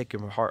would you take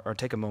your heart, or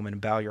take a moment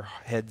and bow your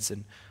heads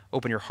and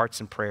open your hearts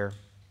in prayer?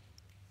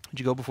 Would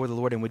you go before the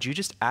Lord and would you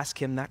just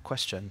ask him that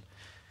question?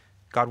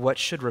 God, what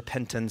should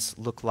repentance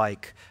look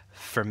like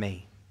for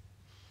me?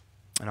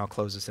 And I'll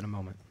close this in a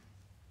moment.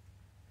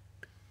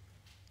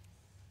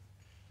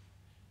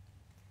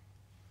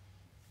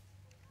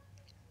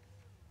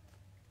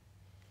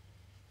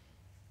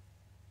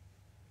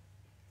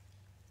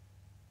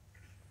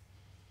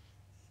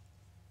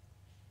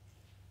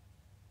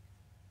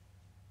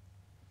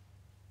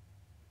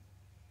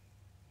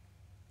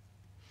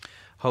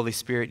 Holy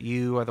Spirit,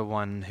 you are the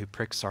one who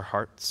pricks our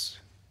hearts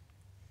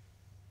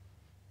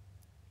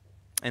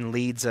and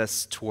leads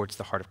us towards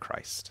the heart of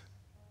Christ.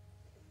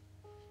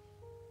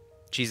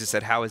 Jesus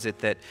said, how is it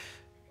that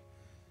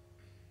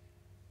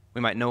we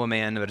might know a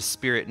man, but a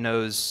spirit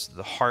knows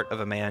the heart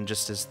of a man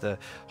just as the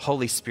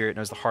Holy Spirit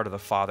knows the heart of the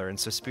Father? And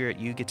so, Spirit,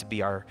 you get to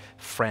be our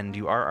friend.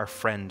 You are our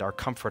friend, our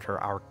comforter,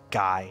 our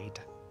guide.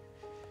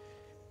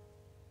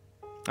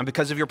 And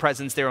because of your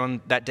presence there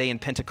on that day in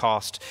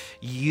Pentecost,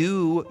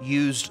 you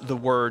used the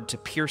word to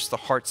pierce the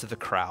hearts of the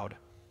crowd.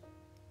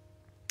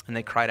 And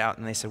they cried out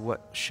and they said,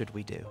 what should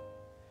we do?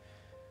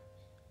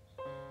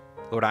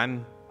 Lord,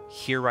 I'm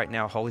here right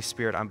now. Holy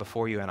Spirit, I'm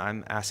before you and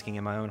I'm asking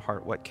in my own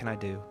heart, what can I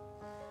do?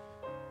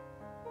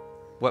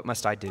 What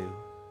must I do?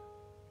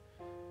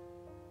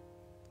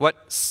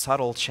 What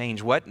subtle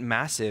change, what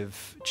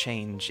massive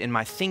change in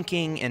my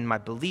thinking, in my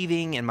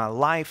believing, in my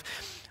life?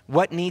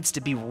 What needs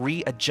to be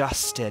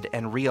readjusted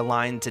and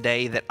realigned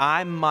today that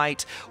I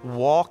might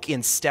walk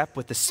in step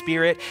with the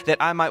Spirit, that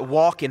I might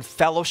walk in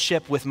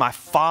fellowship with my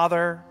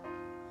Father,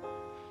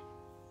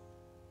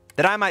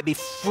 that I might be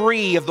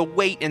free of the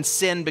weight and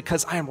sin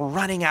because I am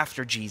running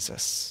after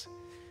Jesus?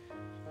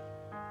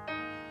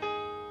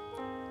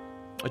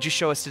 Would you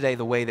show us today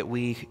the way that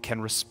we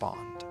can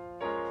respond,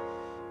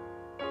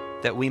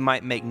 that we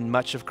might make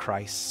much of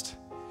Christ?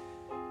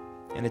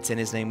 And it's in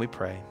his name we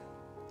pray.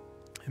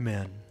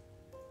 Amen.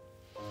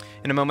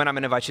 In a moment, I'm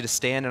going to invite you to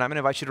stand and I'm going to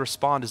invite you to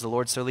respond as the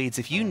Lord so leads.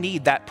 If you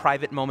need that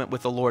private moment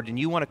with the Lord and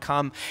you want to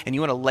come and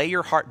you want to lay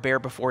your heart bare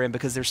before him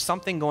because there's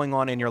something going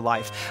on in your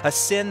life, a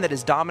sin that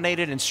has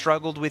dominated and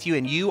struggled with you,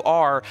 and you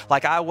are,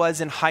 like I was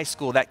in high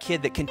school, that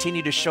kid that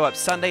continued to show up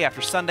Sunday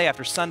after Sunday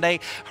after Sunday,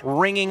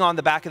 ringing on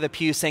the back of the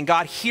pew saying,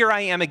 God, here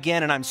I am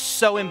again, and I'm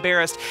so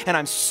embarrassed and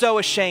I'm so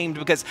ashamed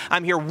because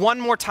I'm here one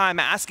more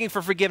time asking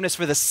for forgiveness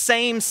for the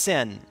same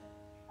sin.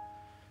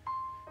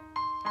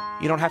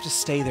 You don't have to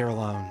stay there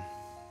alone.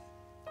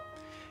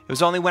 It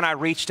was only when I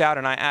reached out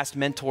and I asked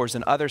mentors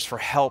and others for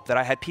help that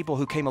I had people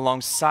who came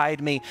alongside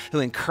me, who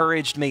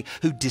encouraged me,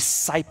 who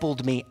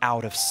discipled me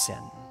out of sin.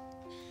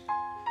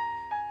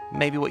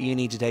 Maybe what you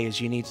need today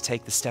is you need to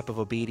take the step of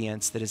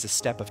obedience that is a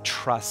step of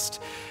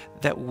trust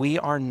that we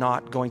are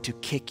not going to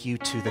kick you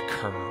to the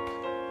curb.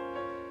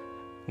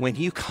 When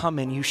you come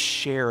and you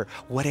share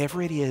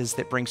whatever it is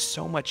that brings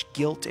so much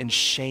guilt and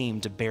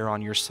shame to bear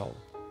on your soul.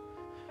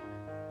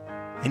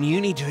 And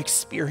you need to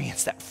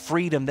experience that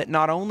freedom that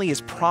not only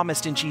is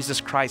promised in Jesus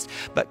Christ,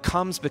 but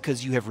comes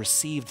because you have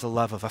received the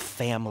love of a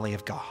family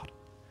of God.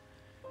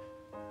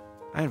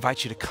 I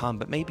invite you to come,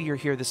 but maybe you're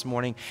here this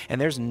morning and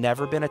there's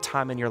never been a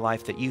time in your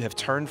life that you have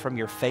turned from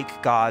your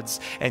fake gods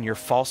and your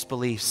false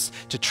beliefs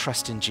to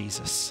trust in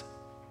Jesus,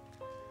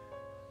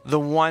 the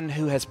one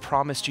who has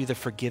promised you the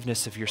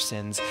forgiveness of your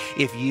sins,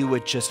 if you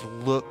would just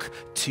look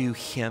to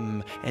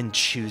him and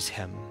choose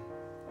him.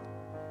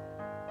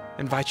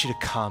 I invite you to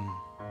come.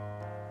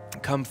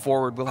 Come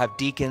forward. We'll have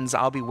deacons.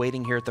 I'll be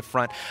waiting here at the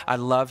front.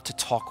 I'd love to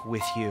talk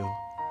with you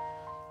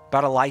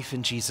about a life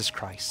in Jesus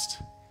Christ.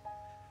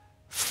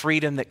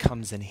 Freedom that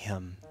comes in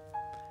him.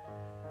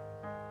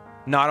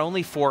 Not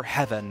only for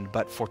heaven,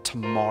 but for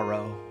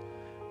tomorrow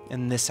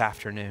and this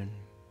afternoon.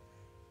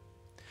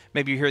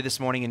 Maybe you're here this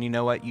morning and you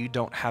know what? You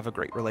don't have a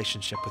great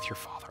relationship with your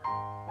Father.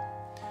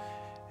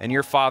 And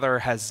your father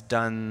has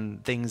done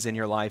things in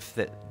your life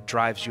that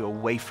drives you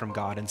away from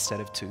God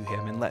instead of to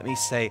him. And let me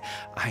say,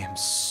 I am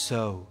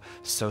so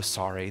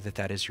sorry that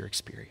that is your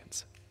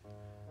experience.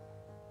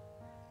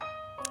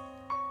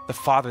 The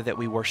Father that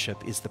we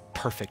worship is the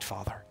perfect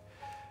Father.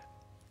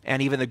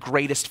 And even the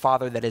greatest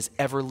Father that has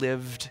ever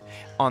lived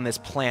on this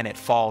planet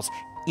falls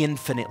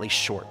infinitely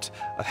short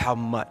of how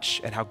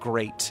much and how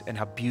great and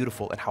how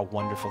beautiful and how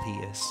wonderful he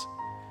is.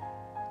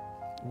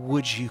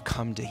 Would you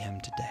come to him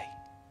today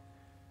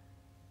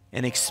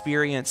and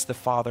experience the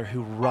Father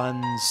who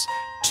runs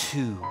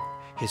to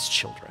his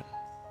children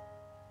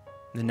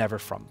and never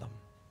from them?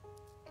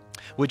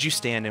 Would you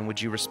stand and would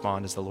you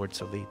respond as the Lord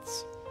so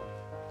leads?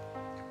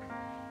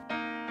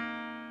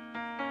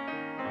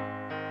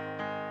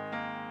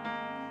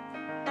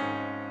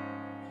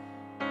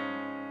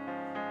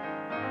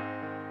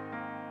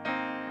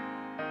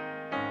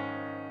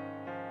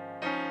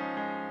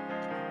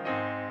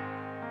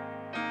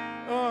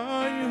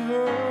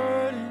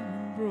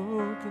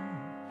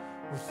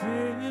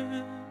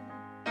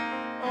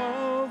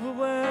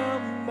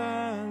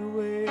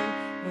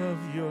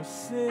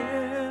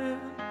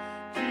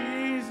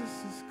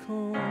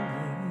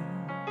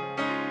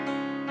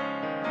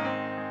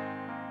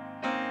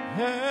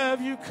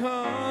 Have you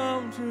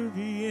come to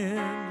the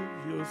end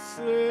of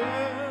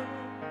yourself?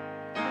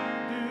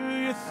 Do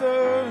you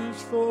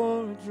thirst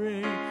for a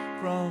drink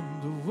from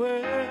the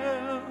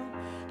well?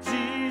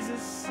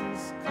 Jesus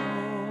is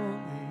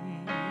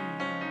calling.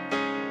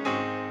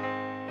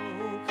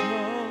 Oh,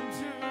 come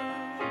to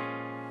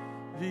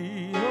the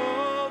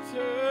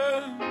altar.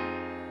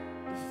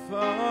 The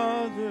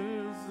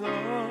Father's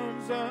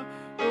arms are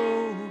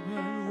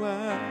open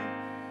wide.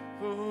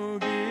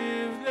 Forgiveness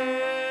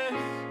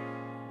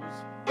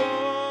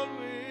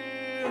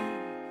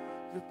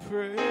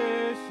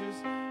precious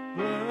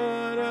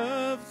blood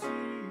of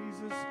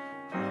Jesus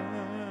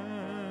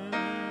Christ.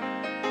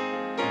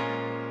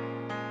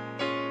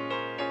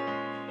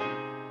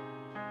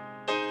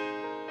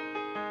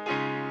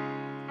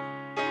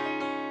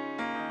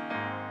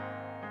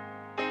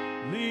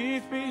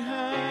 Leave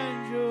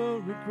behind your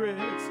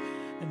regrets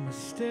and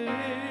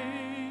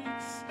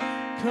mistakes.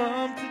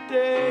 Come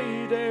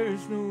today,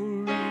 there's no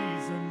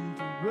reason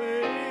to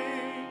wait.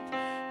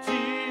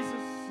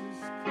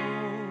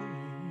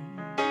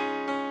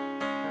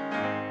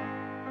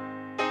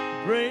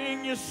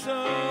 Bring your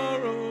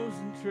sorrows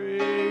and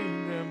trade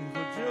them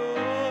for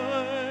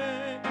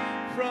joy.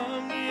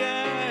 From the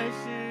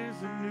ashes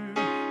a new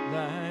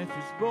life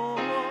is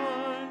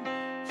born.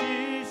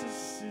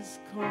 Jesus is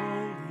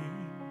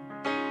calling.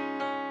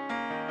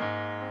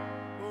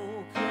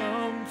 Oh,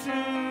 come to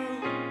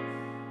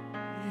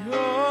the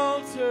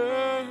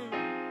altar.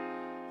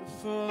 The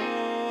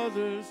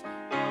Father's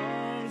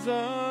arms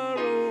are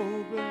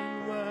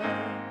open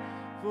wide.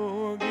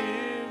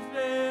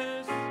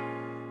 Forgiveness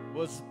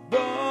was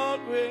bought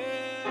with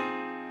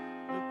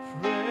the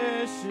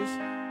precious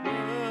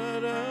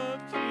blood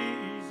of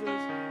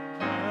Jesus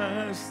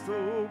Christ.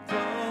 Oh,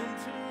 come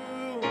to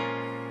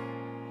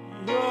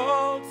the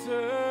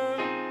altar.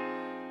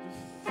 The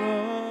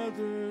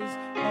Father's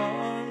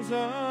arms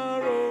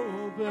are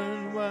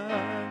open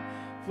wide.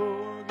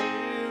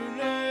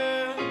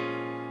 Forgiveness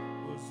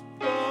was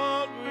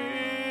bought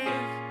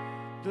with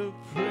the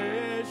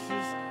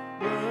precious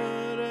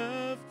blood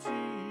of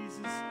Jesus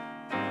Christ.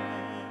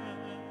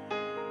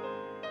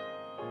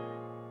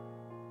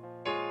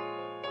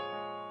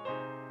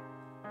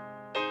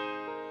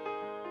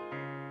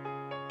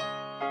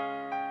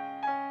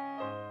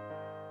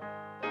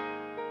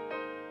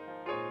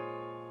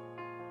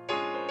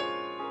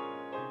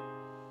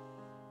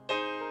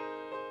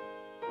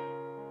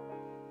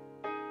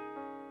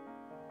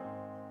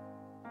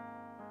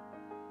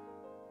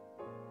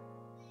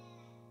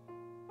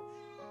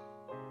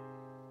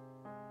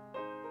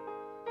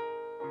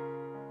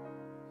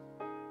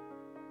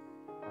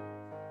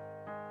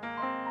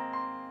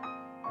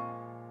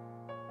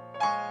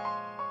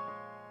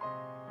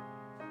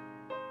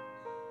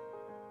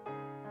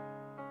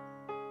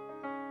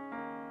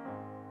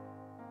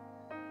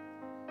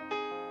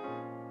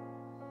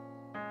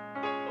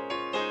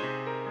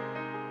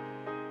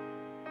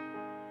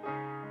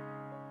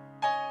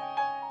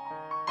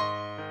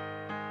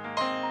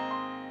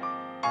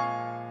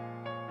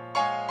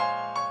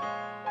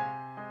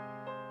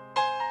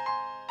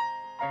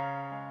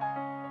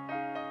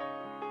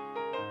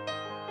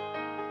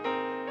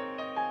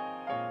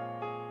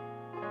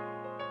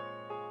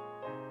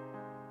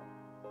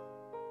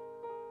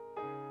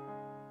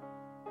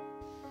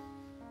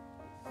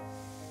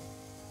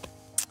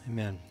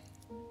 Amen.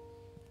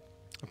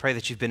 I pray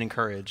that you've been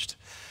encouraged.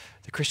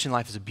 The Christian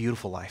life is a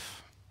beautiful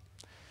life,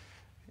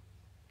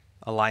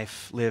 a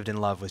life lived in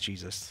love with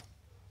Jesus.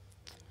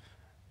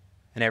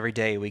 And every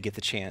day we get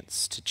the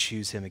chance to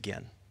choose him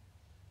again,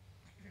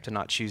 to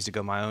not choose to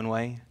go my own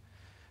way,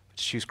 but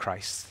to choose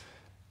Christ,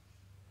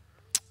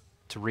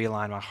 to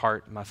realign my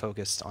heart, my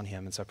focus on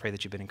him. And so I pray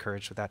that you've been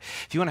encouraged with that.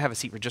 If you want to have a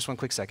seat for just one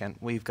quick second,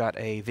 we've got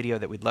a video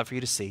that we'd love for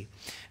you to see,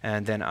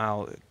 and then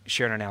I'll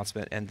share an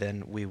announcement, and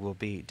then we will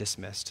be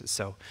dismissed.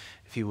 So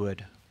if you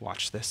would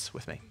watch this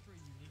with me. For a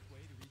unique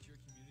way to reach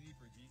your community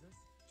for Jesus?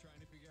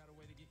 Trying to figure out a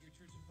way to get your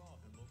church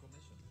involved in local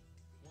missions?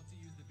 Want to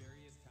use the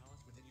various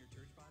talents within your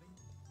church body?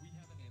 We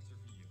have an answer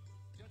for you.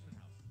 Judgment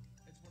House.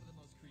 It's one of the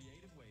most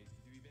creative ways to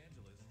do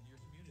evangelism in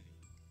your community.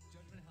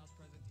 Judgment House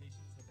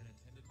presentations have been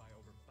attended by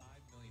over 5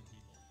 million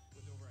people,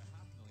 with over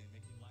 500,000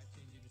 making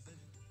life-changing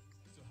decisions.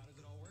 So how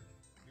does it all work?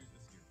 Here's the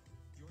scoop.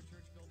 Your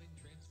church building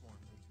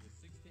transforms into a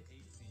 6 to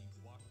 8 scene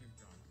walkthrough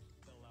drama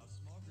that allows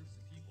small groups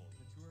of people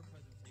to tour a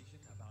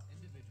presentation about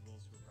individuals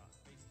who are brought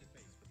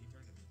face-to-face with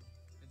eternity.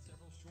 In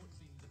several short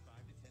scenes of 5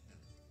 to 10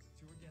 minutes,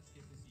 tour guests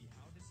get to see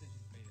how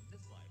decisions made in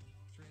this life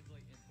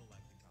translate into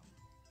life to come.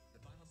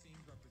 The final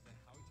scenes represent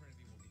how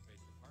eternity will be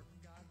faced apart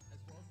from God, as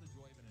well as the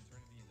joy of an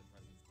eternity in the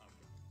presence of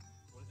God.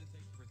 What does it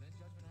take to present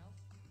Judgment House?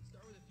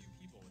 Start with a few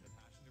people with a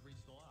passion to reach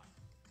the lost.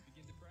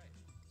 Begin to pray.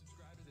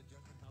 Subscribe as a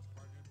Judgment House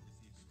partner to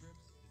receive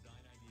scripts,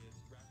 design ideas,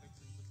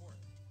 graphics, and support.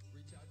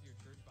 Reach out to your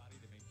church body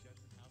to make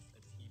Judgment House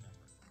a team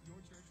effort.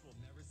 Your church will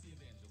never see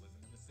evangelism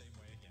in the same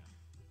way again.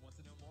 Want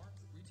to know more?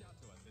 Reach out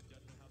to us at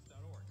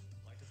judgmenthouse.org.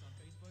 Like us on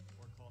Facebook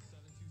or call 727-797-8888.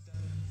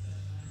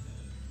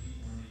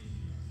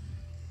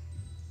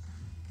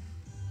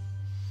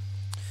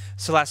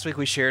 So last week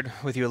we shared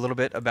with you a little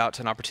bit about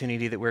an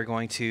opportunity that we're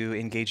going to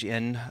engage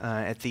in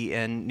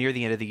near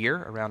the end of the year,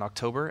 around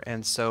October.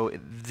 And so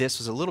this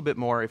was a little bit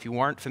more, if you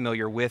weren't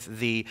familiar with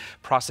the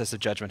process of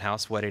Judgment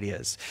House, what it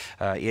is.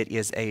 It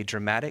is a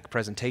dramatic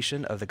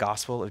presentation of the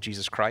gospel of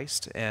Jesus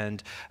Christ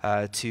and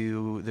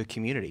to the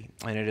community.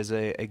 And it is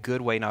a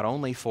good way not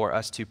only for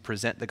us to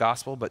present the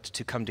gospel, but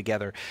to come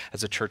together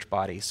as a church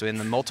body. So in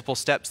the multiple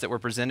steps that were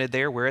presented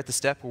there, we're at the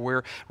step where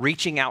we're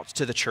reaching out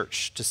to the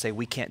church to say,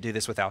 we can't do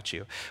this without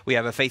you. We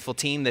have a faithful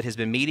team that has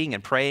been meeting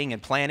and praying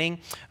and planning.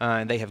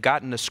 They have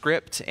gotten a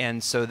script,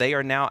 and so they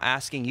are now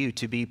asking you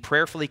to be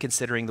prayerfully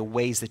considering the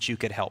ways that you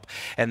could help.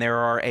 And there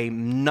are a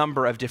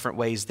number of different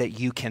ways that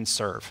you can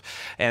serve.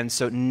 And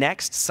so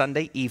next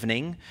Sunday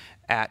evening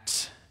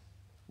at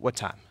what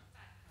time?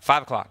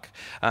 5 o'clock.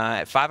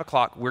 At 5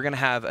 o'clock, we're going to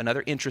have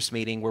another interest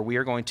meeting where we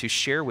are going to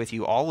share with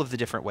you all of the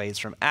different ways,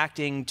 from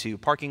acting to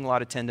parking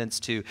lot attendants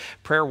to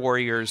prayer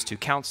warriors to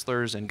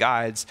counselors and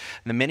guides,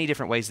 and the many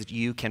different ways that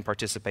you can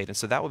participate. And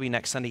so that will be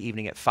next Sunday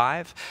evening at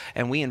 5,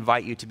 and we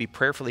invite you to be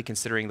prayerfully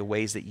considering the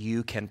ways that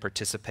you can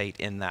participate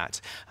in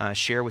that.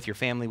 Share with your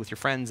family, with your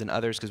friends, and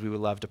others, because we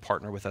would love to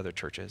partner with other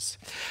churches.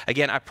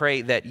 Again, I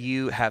pray that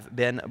you have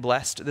been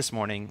blessed this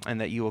morning and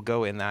that you will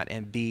go in that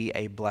and be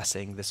a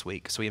blessing this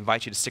week. So we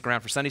invite you to stick around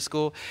for Sunday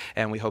school,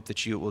 and we hope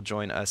that you will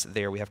join us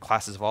there. We have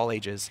classes of all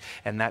ages,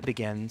 and that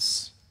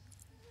begins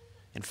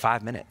in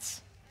 5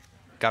 minutes.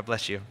 God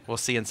bless you. We'll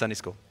see you in Sunday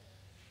school.